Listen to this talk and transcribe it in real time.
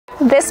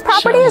This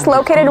property is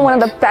located in one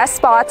of the best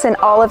spots in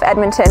all of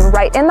Edmonton,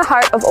 right in the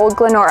heart of Old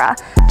Glenora,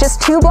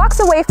 just 2 blocks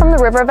away from the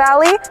River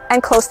Valley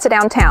and close to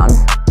downtown.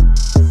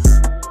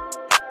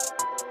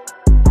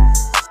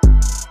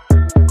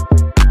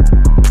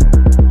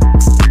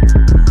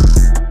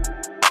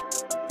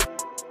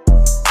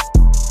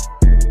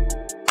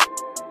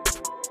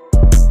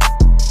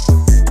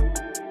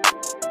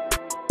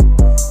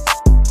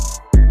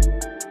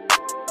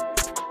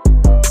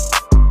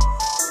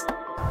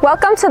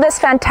 Welcome to this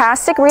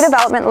fantastic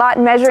redevelopment lot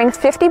measuring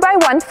 50 by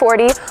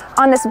 140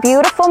 on this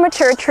beautiful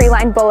mature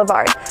tree-lined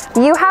boulevard.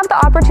 You have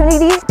the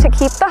opportunity to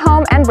keep the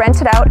home and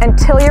rent it out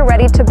until you're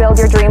ready to build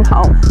your dream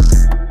home.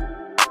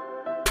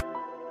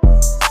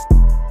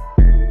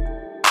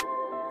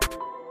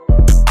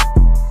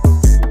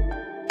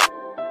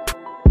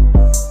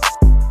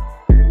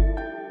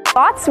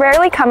 Lots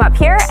rarely come up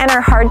here and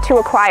are hard to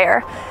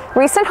acquire.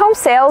 Recent home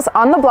sales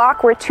on the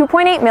block were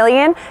 $2.8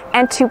 million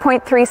and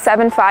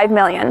 $2.375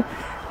 million.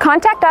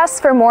 Contact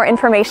us for more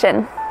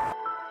information.